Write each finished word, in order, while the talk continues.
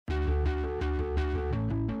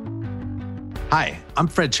Hi, I'm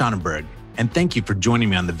Fred Schonenberg, and thank you for joining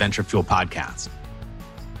me on the Venture Fuel podcast.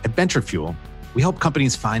 At Venture Fuel, we help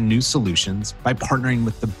companies find new solutions by partnering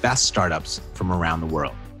with the best startups from around the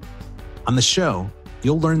world. On the show,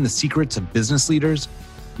 you'll learn the secrets of business leaders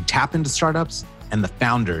who tap into startups and the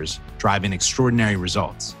founders driving extraordinary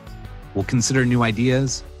results. We'll consider new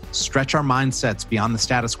ideas, stretch our mindsets beyond the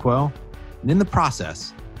status quo, and in the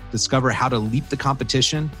process, discover how to leap the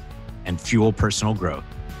competition and fuel personal growth.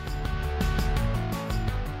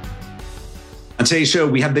 On today's show,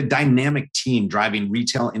 we have the dynamic team driving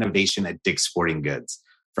retail innovation at Dick's Sporting Goods.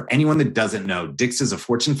 For anyone that doesn't know, Dick's is a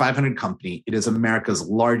Fortune 500 company. It is America's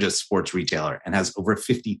largest sports retailer and has over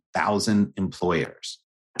 50,000 employers.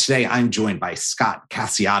 Today, I'm joined by Scott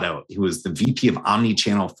Cassiato, who is the VP of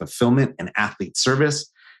Omnichannel Fulfillment and Athlete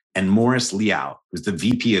Service, and Morris Liao, who's the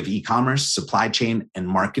VP of E-commerce, Supply Chain, and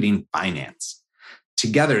Marketing Finance.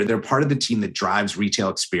 Together, they're part of the team that drives retail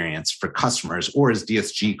experience for customers, or as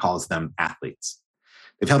DSG calls them, athletes.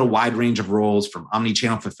 They've held a wide range of roles from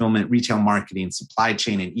omnichannel fulfillment, retail marketing, supply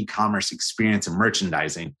chain, and e-commerce experience and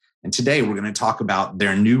merchandising. And today, we're going to talk about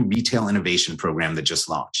their new retail innovation program that just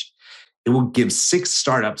launched. It will give 6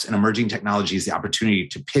 startups and emerging technologies the opportunity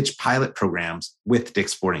to pitch pilot programs with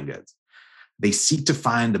Dick's Sporting Goods. They seek to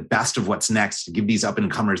find the best of what's next to give these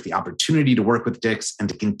up-and-comers the opportunity to work with Dick's and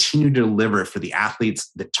to continue to deliver for the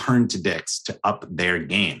athletes that turn to Dick's to up their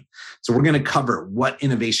game. So we're going to cover what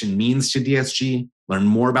innovation means to DSG, learn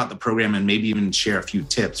more about the program, and maybe even share a few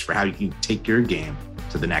tips for how you can take your game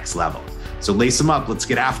to the next level. So lace them up. Let's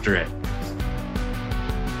get after it.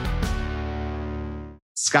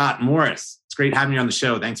 Scott, Morris, it's great having you on the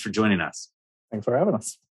show. Thanks for joining us. Thanks for having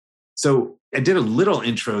us. So I did a little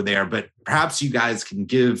intro there, but perhaps you guys can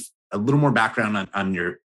give a little more background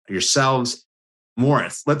on yourselves.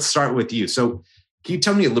 Morris, let's start with you. So can you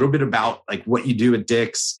tell me a little bit about like what you do at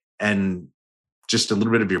Dick's and just a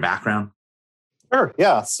little bit of your background? Sure.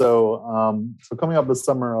 Yeah. So coming up this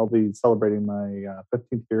summer, I'll be celebrating my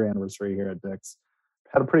 15th year anniversary here at Dick's.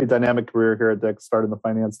 Had a pretty dynamic career here at Dick's. Started in the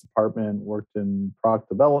finance department, worked in product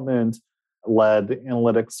development, led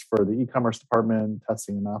analytics for the e-commerce department,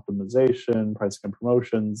 testing and optimization, pricing and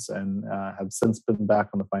promotions, and have since been back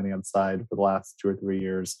on the finance side for the last 2 or 3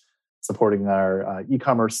 years, supporting our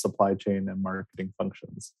e-commerce supply chain and marketing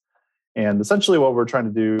functions. And essentially what we're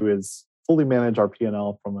trying to do is fully manage our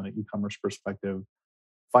P&L from an e-commerce perspective,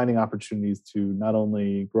 finding opportunities to not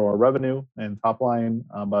only grow our revenue and top line,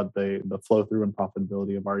 but the flow through and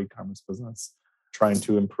profitability of our e-commerce business, trying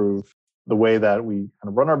to improve the way that we kind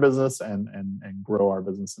of run our business and grow our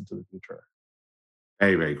business into the future.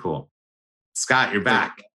 Very, very cool. Scott, you're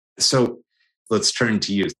back. So let's turn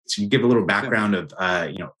to you. So you give a little background of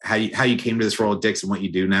how you came to this role at Dick's and what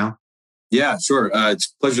you do now. Yeah, sure. It's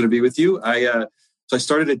a pleasure to be with you. I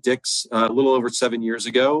started at Dick's a little over 7 years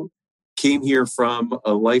ago. Came here from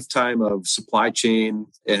a lifetime of supply chain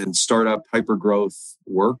and startup hypergrowth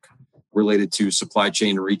work related to supply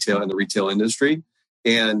chain and retail and the retail industry.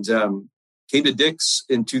 And came to Dick's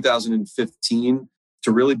in 2015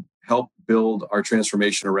 to really help build our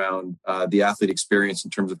transformation around the athlete experience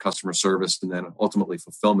in terms of customer service and then ultimately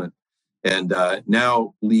fulfillment. And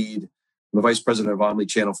now lead the Vice President of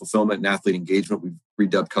Omnichannel Fulfillment and Athlete Engagement. We've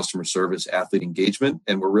redubbed customer service athlete engagement,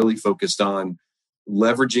 and we're really focused on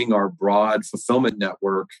leveraging our broad fulfillment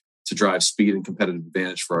network to drive speed and competitive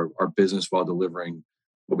advantage for our business while delivering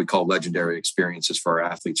what we call legendary experiences for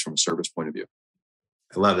our athletes from a service point of view.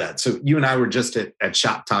 I love that. So you and I were just at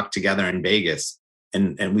Shop Talk together in Vegas,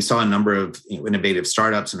 and we saw a number of innovative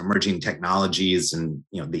startups and emerging technologies, and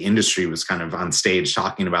the industry was kind of on stage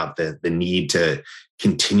talking about the need to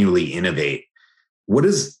continually innovate. What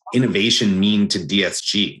does innovation mean to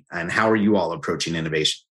DSG, and how are you all approaching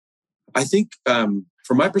innovation? I think from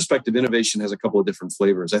my perspective, innovation has a couple of different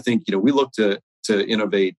flavors. I think we look to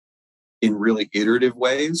innovate in really iterative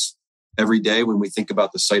ways every day when we think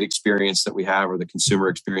about the site experience that we have or the consumer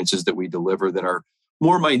experiences that we deliver that are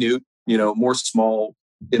more minute, more small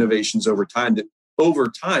innovations over time that over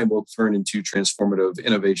time will turn into transformative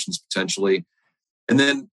innovations potentially. And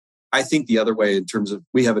then I think the other way in terms of,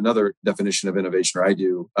 we have another definition of innovation, or I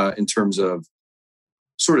do, in terms of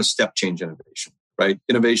sort of step change innovation, right?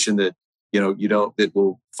 Innovation that, that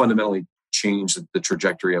will fundamentally change the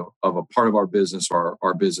trajectory of a part of our business or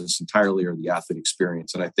our business entirely, or the athlete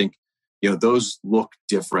experience. And I think, those look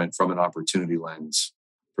different from an opportunity lens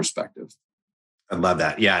perspective. I love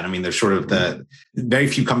that. Yeah. And I mean, there's sort of very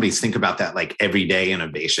few companies think about that, like everyday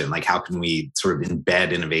innovation. Like how can we sort of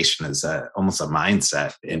embed innovation as almost a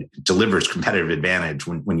mindset, and it delivers competitive advantage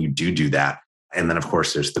when you do that. And then of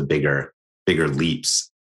course there's the bigger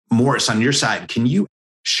leaps. Morris, on your side, can you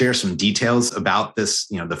share some details about this,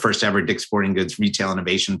 the first ever Dick's Sporting Goods Retail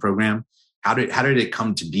Innovation Program? How did it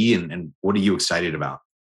come to be, and what are you excited about?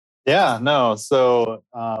 Yeah, no. So,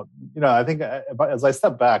 I think as I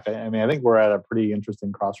step back, I think we're at a pretty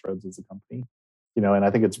interesting crossroads as a company, and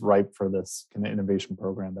I think it's ripe for this kind of innovation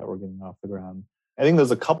program that we're getting off the ground. I think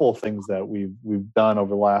there's a couple of things that we've done over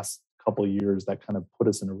the last couple of years that kind of put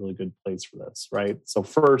us in a really good place for this, right? So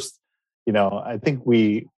first, I think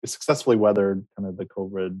we successfully weathered kind of the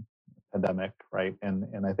COVID pandemic, right?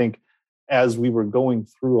 And I think as we were going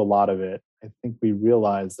through a lot of it, I think we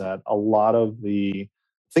realized that a lot of the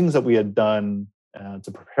things that we had done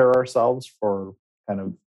to prepare ourselves for kind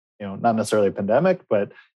of, not necessarily a pandemic,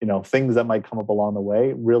 but, things that might come up along the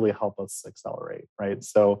way really help us accelerate, right?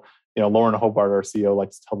 So, Lauren Hobart, our CEO,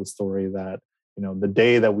 likes to tell the story that, the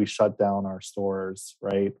day that we shut down our stores,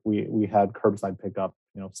 right, we had curbside pickup,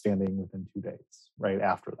 standing within 2 days, right,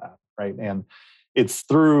 after that, right? And it's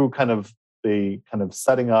through kind of the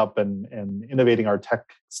setting up and innovating our tech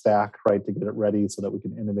stack, right, to get it ready so that we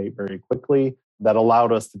can innovate very quickly, that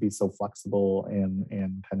allowed us to be so flexible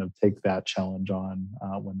and kind of take that challenge on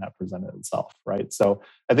when that presented itself, right? So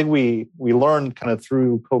I think we learned kind of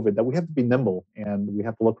through COVID that we have to be nimble and we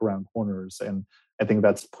have to look around corners. And I think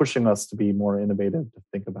that's pushing us to be more innovative, to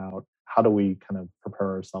think about how do we kind of prepare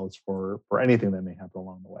ourselves for anything that may happen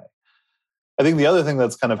along the way. I think the other thing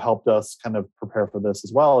that's kind of helped us kind of prepare for this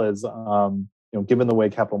as well is, given the way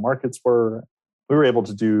capital markets were, we were able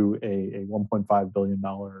to do a $1.5 billion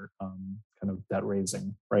kind of debt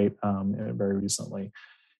raising, right, very recently.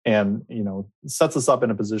 And, sets us up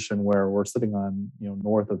in a position where we're sitting on,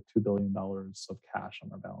 north of $2 billion of cash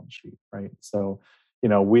on our balance sheet, right? So,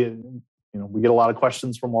 we get a lot of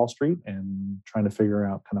questions from Wall Street and trying to figure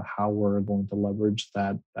out kind of how we're going to leverage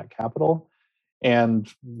that capital.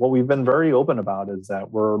 And what we've been very open about is that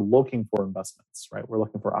we're looking for investments, right? We're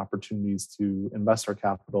looking for opportunities to invest our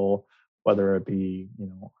capital, whether it be,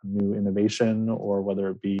 a new innovation or whether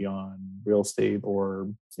it be on real estate or,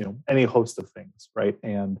 any host of things, right?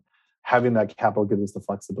 And having that capital gives us the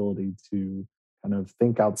flexibility to kind of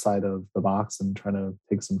think outside of the box and try to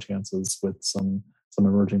take some chances with some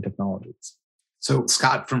emerging technologies. So,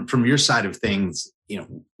 Scott, from your side of things,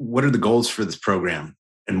 what are the goals for this program,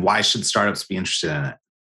 and why should startups be interested in it?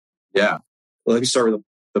 Yeah, well, let me start with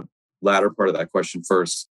the latter part of that question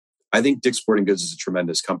first. I think Dick's Sporting Goods is a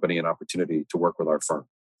tremendous company and opportunity to work with our firm.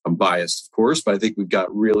 I'm biased, of course, but I think we've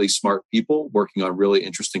got really smart people working on really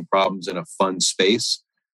interesting problems in a fun space.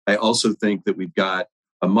 I also think that we've got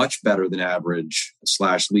a much better than average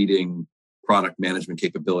 / leading product management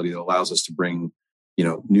capability that allows us to bring,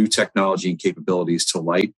 new technology and capabilities to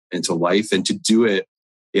light and to life, and to do it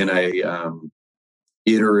in a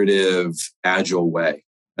iterative, agile way.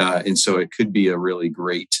 And so it could be a really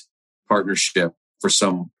great partnership for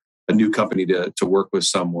a new company to work with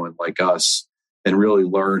someone like us and really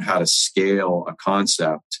learn how to scale a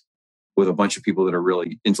concept with a bunch of people that are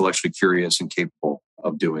really intellectually curious and capable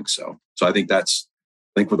of doing so. So I think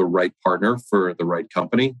we're the right partner for the right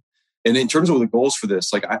company. And in terms of the goals for this,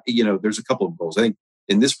 there's a couple of goals. I think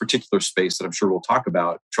in this particular space that I'm sure we'll talk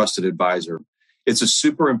about, trusted advisor, it's a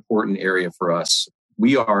super important area for us.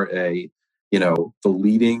 We are the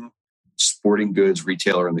leading sporting goods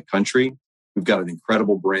retailer in the country. We've got an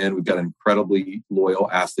incredible brand. We've got an incredibly loyal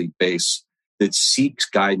athlete base that seeks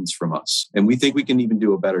guidance from us. And we think we can even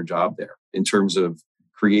do a better job there in terms of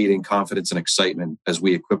creating confidence and excitement as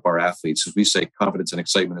we equip our athletes. As we say, confidence and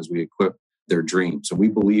excitement as we equip their dreams. And we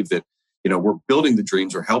believe that, we're building the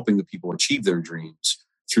dreams or helping the people achieve their dreams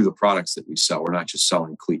through the products that we sell. We're not just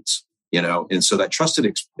selling cleats, And so that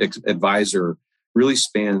trusted advisor really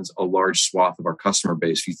spans a large swath of our customer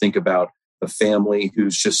base. If you think about a family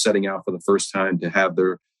who's just setting out for the first time to have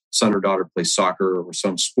their son or daughter play soccer or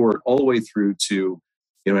some sport, all the way through to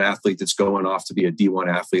an athlete that's going off to be a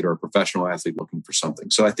D1 athlete or a professional athlete looking for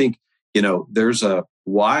something. So I think there's a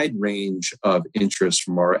wide range of interest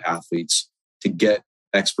from our athletes to get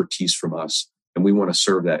expertise from us, and we want to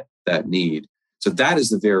serve that need. So that is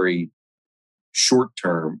the very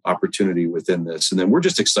short-term opportunity within this. And then we're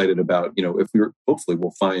just excited about hopefully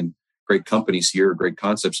we'll find great companies here, great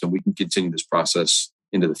concepts, and we can continue this process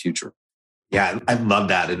into the future. Yeah, I love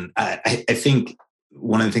that. And I think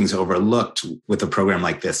one of the things overlooked with a program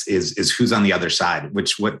like this is who's on the other side,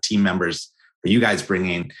 what team members are you guys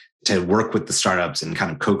bringing to work with the startups and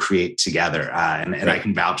kind of co-create together. And I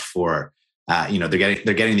can vouch for, they're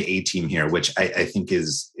getting the A team here, which I think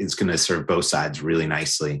is going to serve both sides really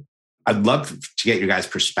nicely. I'd love to get your guys'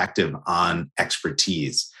 perspective on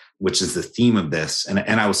expertise, which is the theme of this. And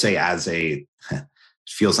I will say, as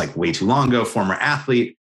feels like way too long ago, former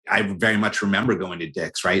athlete, I very much remember going to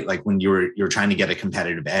Dick's, right? Like when you're trying to get a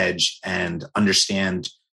competitive edge and understand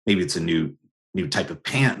maybe it's a new type of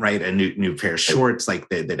pant, right? A new pair of shorts, like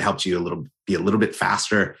that helps you be a little bit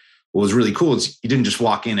faster. What was really cool is you didn't just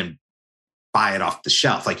walk in and buy it off the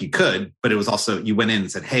shelf, like you could, but it was also, you went in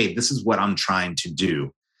and said, hey, this is what I'm trying to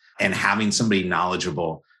do. And having somebody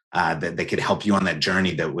knowledgeable that could help you on that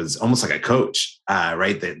journey, that was almost like a coach,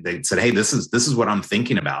 right? That they said, hey, this is what I'm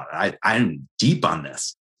thinking about. I'm deep on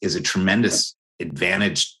this, is a tremendous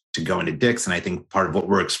advantage to go into Dick's. And I think part of what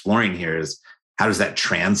we're exploring here is how does that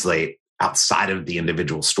translate outside of the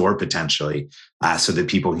individual store potentially, so that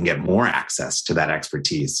people can get more access to that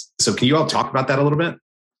expertise. So can you all talk about that a little bit?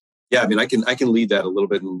 Yeah, I mean, I can lead that a little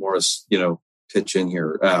bit, and Morris, pitch in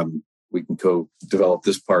here. We can co-develop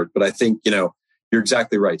this part, but I think, you're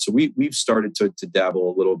exactly right. So we've started to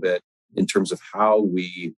dabble a little bit in terms of how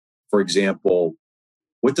we, for example,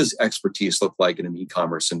 what does expertise look like in an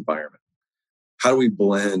e-commerce environment? How do we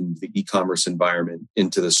blend the e-commerce environment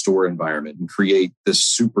into the store environment and create this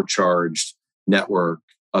supercharged network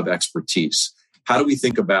of expertise? How do we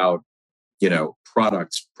think about,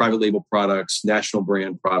 products, private label products, national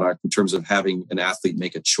brand product, in terms of having an athlete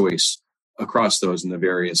make a choice across those in the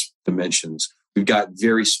various dimensions? We've got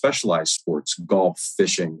very specialized sports, golf,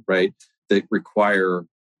 fishing, right, that require,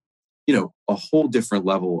 a whole different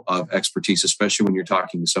level of expertise, especially when you're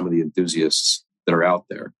talking to some of the enthusiasts that are out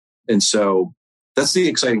there. And so that's the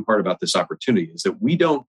exciting part about this opportunity, is that we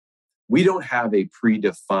don't have a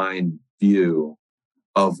predefined view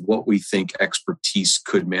of what we think expertise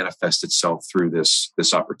could manifest itself through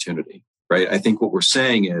this opportunity, right? I think what we're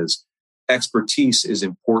saying is expertise is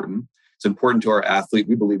important. It's important to our athlete.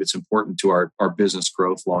 We believe it's important to our business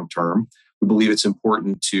growth long term. We believe it's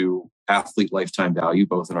important to athlete lifetime value,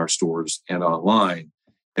 both in our stores and online.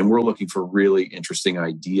 And we're looking for really interesting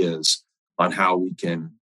ideas on how we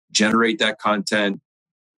can generate that content,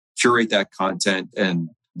 curate that content, and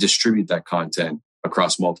distribute that content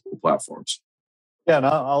across multiple platforms. Yeah, and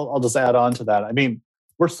I'll just add on to that. I mean,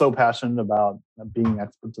 we're so passionate about being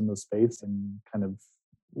experts in this space and kind of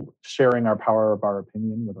sharing our power of our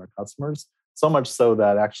opinion with our customers. So much so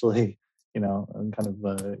that actually, and kind of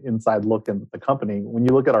the inside look at the company, when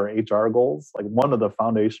you look at our HR goals, like one of the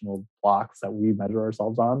foundational blocks that we measure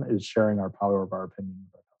ourselves on is sharing our power of our opinion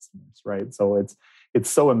with our customers, right? So it's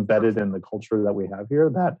so embedded in the culture that we have here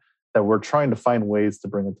that we're trying to find ways to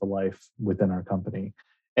bring it to life within our company.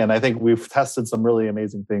 And I think we've tested some really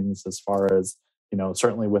amazing things as far as,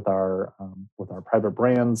 certainly with our private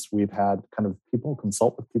brands, we've had kind of people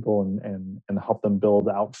consult with people and help them build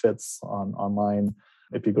outfits online.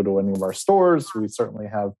 If you go to any of our stores, we certainly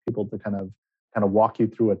have people to kind of walk you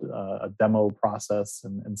through a demo process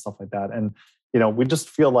and stuff like that. And, we just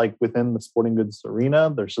feel like within the sporting goods arena,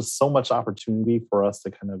 there's just so much opportunity for us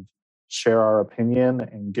to kind of share our opinion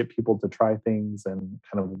and get people to try things and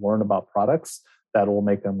kind of learn about products that will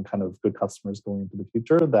make them kind of good customers going into the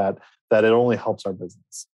future, that it only helps our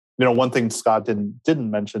business. One thing Scott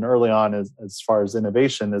didn't mention early on is, as far as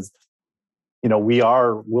innovation is, we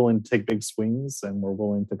are willing to take big swings and we're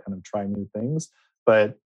willing to kind of try new things,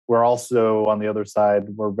 but we're also, on the other side,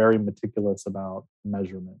 we're very meticulous about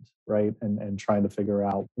measurement, right? And trying to figure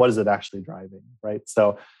out what is it actually driving, right?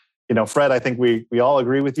 So, Fred, I think we all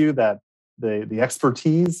agree with you that the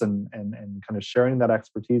expertise and kind of sharing that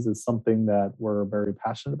expertise is something that we're very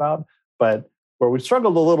passionate about. But where we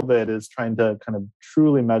struggled a little bit is trying to kind of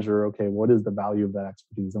truly measure, okay, what is the value of that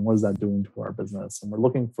expertise and what is that doing to our business? And we're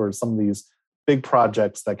looking for some of these big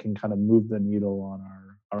projects that can kind of move the needle on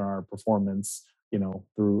our performance,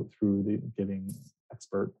 through the giving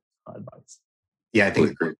expert advice. Yeah, I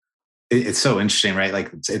think it's so interesting, right?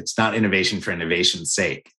 Like it's not innovation for innovation's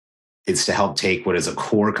sake. It's to help take what is a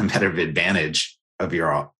core competitive advantage of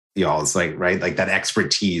y'all's, like, right? Like that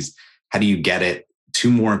expertise. How do you get it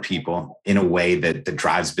to more people in a way that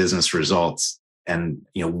drives business results? And,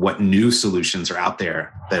 what new solutions are out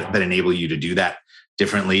there that enable you to do that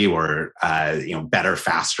differently or, better,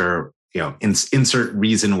 faster, insert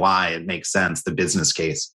reason why it makes sense, the business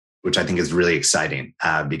case, which I think is really exciting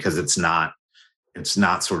because it's not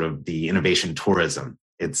sort of the innovation tourism.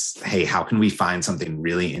 It's, hey, how can we find something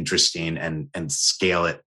really interesting and scale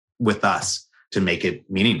it with us to make it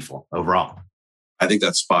meaningful overall? I think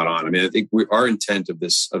that's spot on. I mean, I think our intent of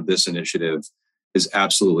this initiative is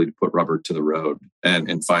absolutely to put rubber to the road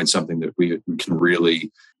and find something that we can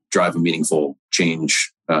really drive a meaningful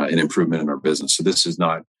change and improvement in our business. So this is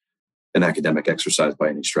not an academic exercise by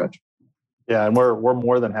any stretch. Yeah, and we're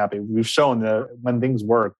more than happy. We've shown that when things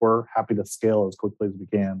work, we're happy to scale as quickly as we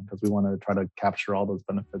can because we want to try to capture all those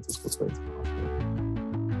benefits as quickly as possible.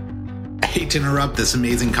 hate to interrupt this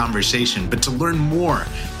amazing conversation, but to learn more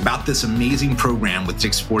about this amazing program with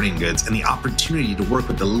Dick's Sporting Goods and the opportunity to work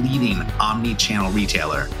with the leading omni-channel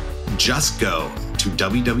retailer, just go to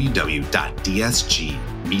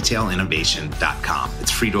www.dsgretailинnovation.com.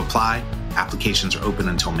 It's free to apply. Applications are open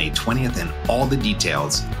until May 20th, and all the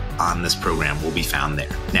details on this program will be found there.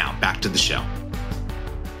 Now, back to the show.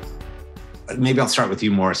 Maybe I'll start with you,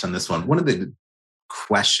 Morris, on this one. One of the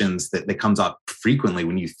questions that comes up frequently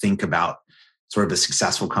when you think about sort of a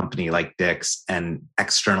successful company like Dick's and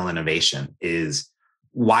external innovation is,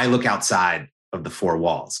 why look outside of the four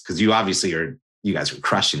walls? Because you guys are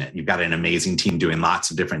crushing it. You've got an amazing team doing lots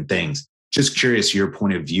of different things. Just curious your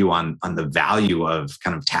point of view on the value of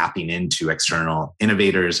kind of tapping into external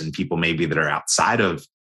innovators and people maybe that are outside of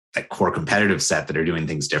that core competitive set that are doing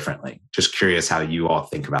things differently. Just curious how you all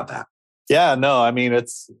think about that. Yeah, no, I mean,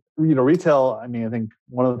 it's, retail. I mean, I think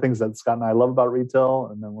one of the things that Scott and I love about retail,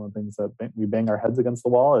 and then one of the things that we bang our heads against the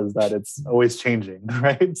wall, is that it's always changing,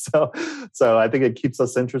 right? So I think it keeps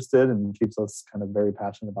us interested and keeps us kind of very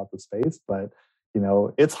passionate about the space. But,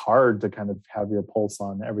 it's hard to kind of have your pulse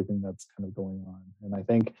on everything that's kind of going on. And I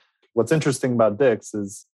think what's interesting about Dick's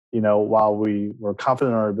is, while we're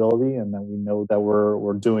confident in our ability and that we know that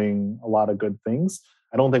we're doing a lot of good things,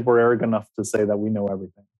 I don't think we're arrogant enough to say that we know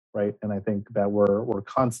everything. Right. And I think that we're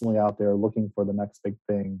constantly out there looking for the next big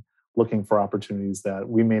thing, looking for opportunities that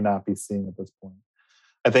we may not be seeing at this point.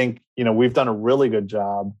 I think, we've done a really good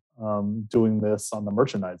job doing this on the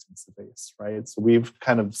merchandising space, right? So we've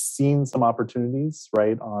kind of seen some opportunities,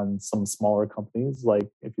 right, on some smaller companies. Like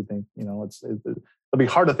if you think, it'll be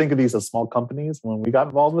hard to think of these as small companies. When we got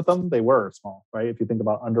involved with them, they were small, right? If you think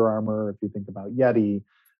about Under Armour, if you think about Yeti,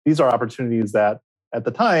 these are opportunities that at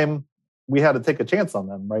the time, we had to take a chance on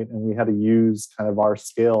them, right? And we had to use kind of our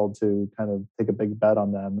scale to kind of take a big bet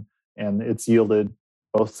on them. And it's yielded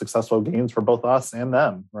both successful gains for both us and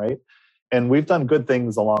them, right? And we've done good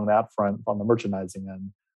things along that front on the merchandising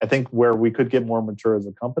end. I think where we could get more mature as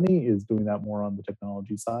a company is doing that more on the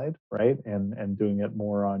technology side, right? And doing it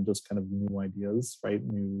more on just kind of new ideas, right?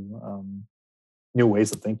 New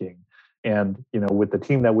ways of thinking. And, with the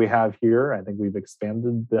team that we have here, I think we've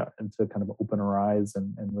expanded into kind of open our eyes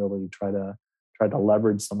and really try to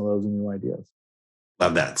leverage some of those new ideas.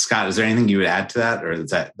 Love that. Scott, is there anything you would add to that, or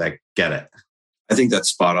does that get it? I think that's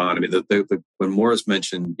spot on. I mean, when Morris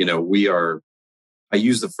mentioned, I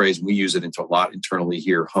use the phrase, and we use it into a lot internally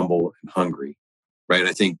here, humble and hungry, right?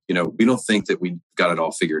 I think, we don't think that we got it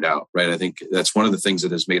all figured out, right? I think that's one of the things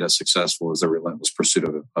that has made us successful is the relentless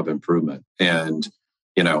pursuit of improvement. And,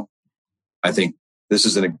 I think this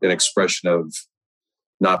is an expression of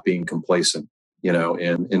not being complacent,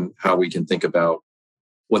 and how we can think about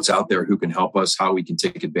what's out there, who can help us, how we can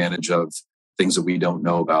take advantage of things that we don't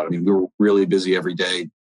know about. I mean, we're really busy every day,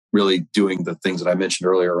 really doing the things that I mentioned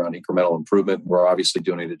earlier around incremental improvement. We're obviously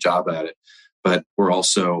doing a job at it, but we're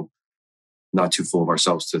also not too full of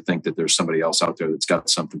ourselves to think that there's somebody else out there that's got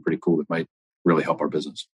something pretty cool that might really help our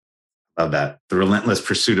business. Love that. The relentless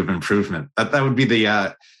pursuit of improvement. That would be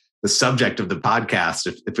the subject of the podcast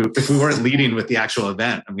if we weren't leading with the actual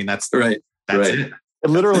event. I mean, that's right. That's right. It.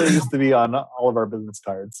 It literally used to be on all of our business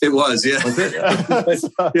cards. It was, yeah. Was it?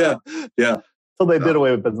 Yeah. So they did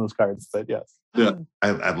away with business cards, but yes. Yeah.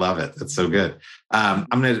 I love it. That's so good. I'm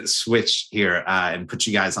going to switch here and put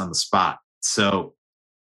you guys on the spot. So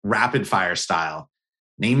rapid fire style,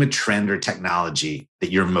 name a trend or technology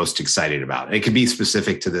that you're most excited about. It could be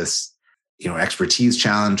specific to this expertise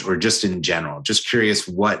challenge or just in general. Just curious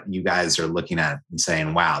what you guys are looking at and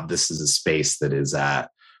saying, wow, this is a space that is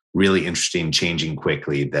really interesting, changing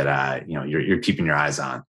quickly, that you're keeping your eyes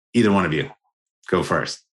on. Either one of you, go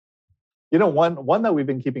first. One that we've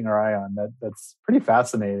been keeping our eye on that's pretty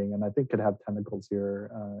fascinating, and I think could have tentacles here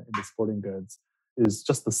in the sporting goods, is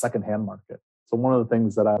just the secondhand market. So one of the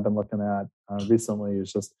things that I've been looking at recently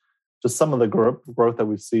is just some of the growth that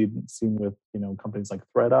we've seen with companies like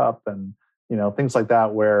ThreadUp and things like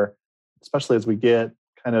that, where especially as we get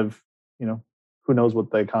kind of who knows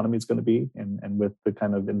what the economy is going to be, and with the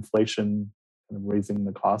kind of inflation kind of raising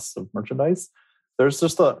the costs of merchandise, there's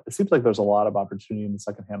it seems like there's a lot of opportunity in the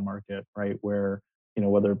secondhand market, right? Where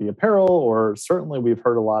whether it be apparel, or certainly we've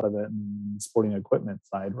heard a lot of it in the sporting equipment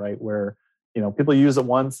side, right? Where people use it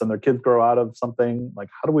once and their kids grow out of something. Like,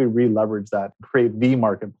 how do we re-leverage that, create the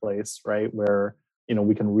marketplace, right? Where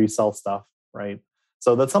we can resell stuff, right?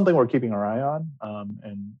 So that's something we're keeping our eye on,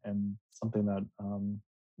 and something that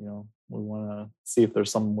we want to see if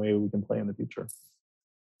there's some way we can play in the future.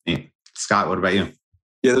 Scott, what about you?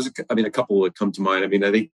 Yeah, there's a couple that come to mind. I mean, I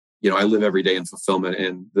think I live every day in fulfillment,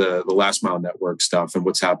 and the last mile network stuff and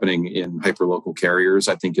what's happening in hyperlocal carriers,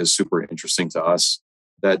 I think is super interesting to us.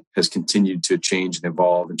 That has continued to change and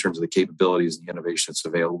evolve in terms of the capabilities and the innovation that's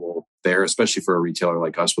available there, especially for a retailer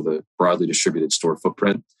like us with a broadly distributed store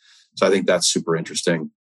footprint. So I think that's super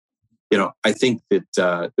interesting. I think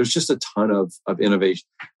that there's just a ton of innovation.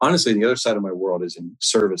 Honestly, the other side of my world is in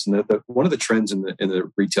service. And one of the trends in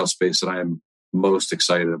the retail space that I am most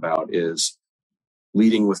excited about is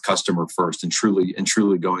leading with customer first and truly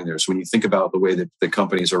going there. So when you think about the way that the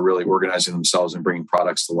companies are really organizing themselves and bringing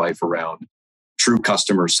products to life around true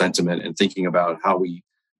customer sentiment and thinking about how we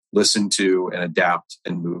listen to and adapt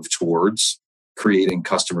and move towards creating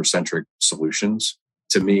customer-centric solutions,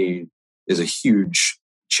 to me, is a huge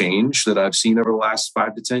change that I've seen over the last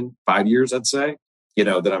 5 years, I'd say,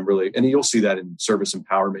 that I'm really, and you'll see that in service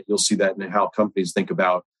empowerment. You'll see that in how companies think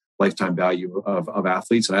about lifetime value of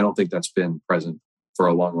athletes. And I don't think that's been present for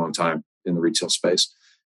a long, long time in the retail space.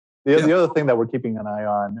 The other thing that we're keeping an eye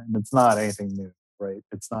on, and it's not anything new, right?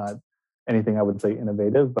 It's not anything I would say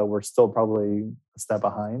innovative, but we're still probably a step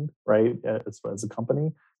behind, right? As a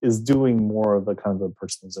company, is doing more of a kind of a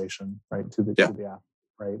personalization, right, to the athlete,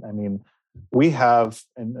 right? I mean, we have,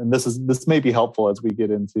 and this may be helpful as we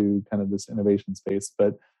get into kind of this innovation space,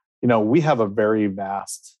 but we have a very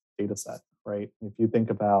vast data set, right? If you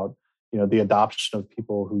think about the adoption of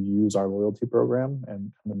people who use our loyalty program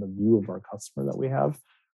and kind of the view of our customer that we have,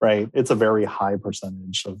 right? It's a very high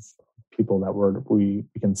percentage of people that we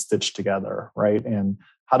can stitch together, right? And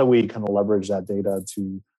how do we kind of leverage that data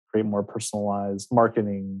to create more personalized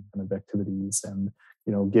marketing kind of activities and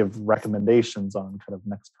give recommendations on kind of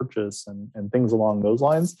next purchase and things along those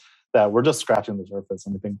lines, that we're just scratching the surface,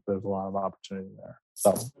 and we think there's a lot of opportunity there.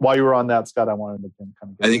 So while you were on that, Scott, I wanted to kind of.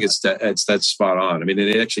 I think that's spot on. I mean,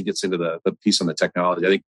 it actually gets into the piece on the technology. I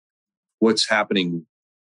think what's happening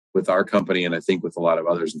with our company, and I think with a lot of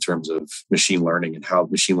others, in terms of machine learning and how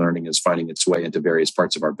machine learning is finding its way into various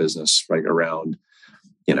parts of our business, right around,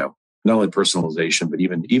 not only personalization, but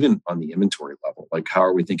even on the inventory level. Like, how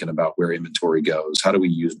are we thinking about where inventory goes? How do we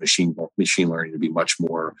use machine learning to be much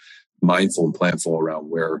more mindful and planful around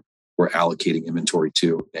where we're allocating inventory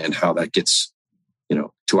to, and how that gets, to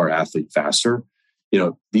our athlete faster?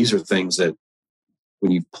 These are things that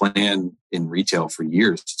when you've planned in retail for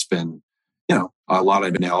years, it's been, a lot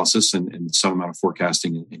of analysis and some amount of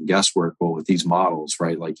forecasting and guesswork. Well, with these models,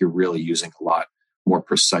 right, like you're really using a lot more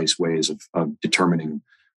precise ways of determining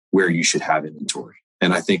where you should have inventory.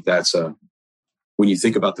 And I think that's when you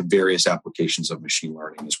think about the various applications of machine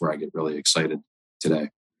learning, is where I get really excited today.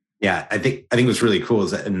 Yeah, I think what's really cool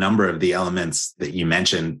is that a number of the elements that you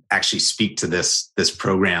mentioned actually speak to this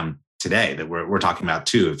program today that we're talking about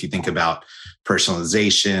too. If you think about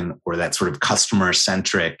personalization or that sort of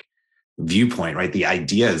customer-centric viewpoint, right? The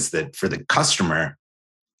idea is that for the customer,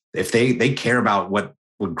 if they care about what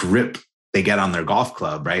grip they get on their golf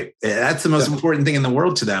club, right? That's the most important thing in the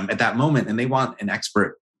world to them at that moment. And they want an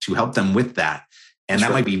expert to help them with that. And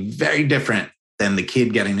that might be very different than the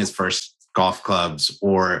kid getting his first golf clubs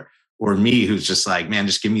or me, who's just like, man,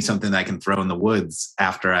 just give me something that I can throw in the woods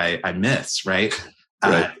after I miss, right?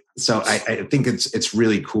 So I think it's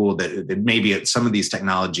really cool that maybe some of these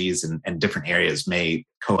technologies and different areas may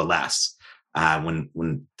coalesce.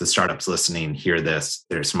 When the startups listening hear this,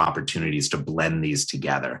 there's some opportunities to blend these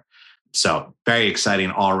together. So very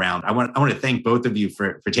exciting all around. I want to thank both of you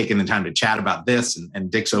for taking the time to chat about this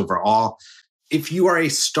and Dick's overall. If you are a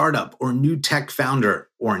startup or new tech founder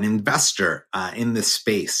or an investor in this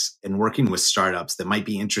space and working with startups that might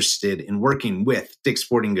be interested in working with Dick's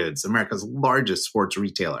Sporting Goods, America's largest sports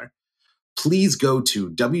retailer, please go to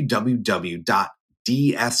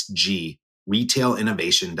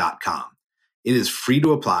www.dsgretailinnovation.com. It is free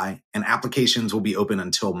to apply, and applications will be open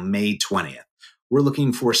until May 20th. We're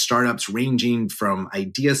looking for startups ranging from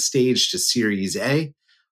idea stage to Series A,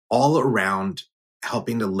 all around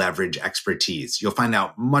helping to leverage expertise. You'll find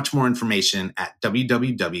out much more information at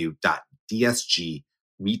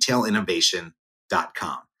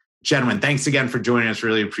www.dsgretailinnovation.com. Gentlemen, thanks again for joining us.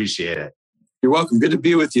 Really appreciate it. You're welcome. Good to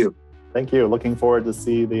be with you. Thank you. Looking forward to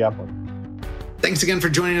see the upload. Thanks again for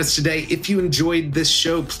joining us today. If you enjoyed this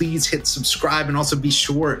show, please hit subscribe, and also be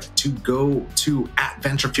sure to go to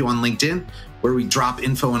 @VentureFuel on LinkedIn, where we drop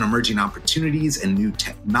info on emerging opportunities and new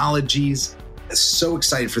technologies. So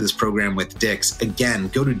excited for this program with Dick's. Again,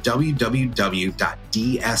 go to www.dsg,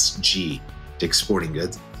 Dick's Sporting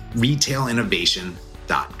Goods,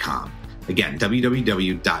 retailinnovation.com. Again,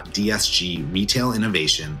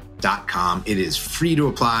 www.dsgretailinnovation.com. It is free to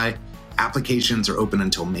apply. Applications are open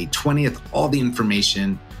until May 20th. All the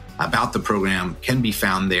information about the program can be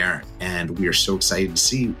found there. And we are so excited to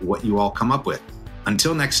see what you all come up with.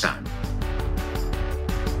 Until next time.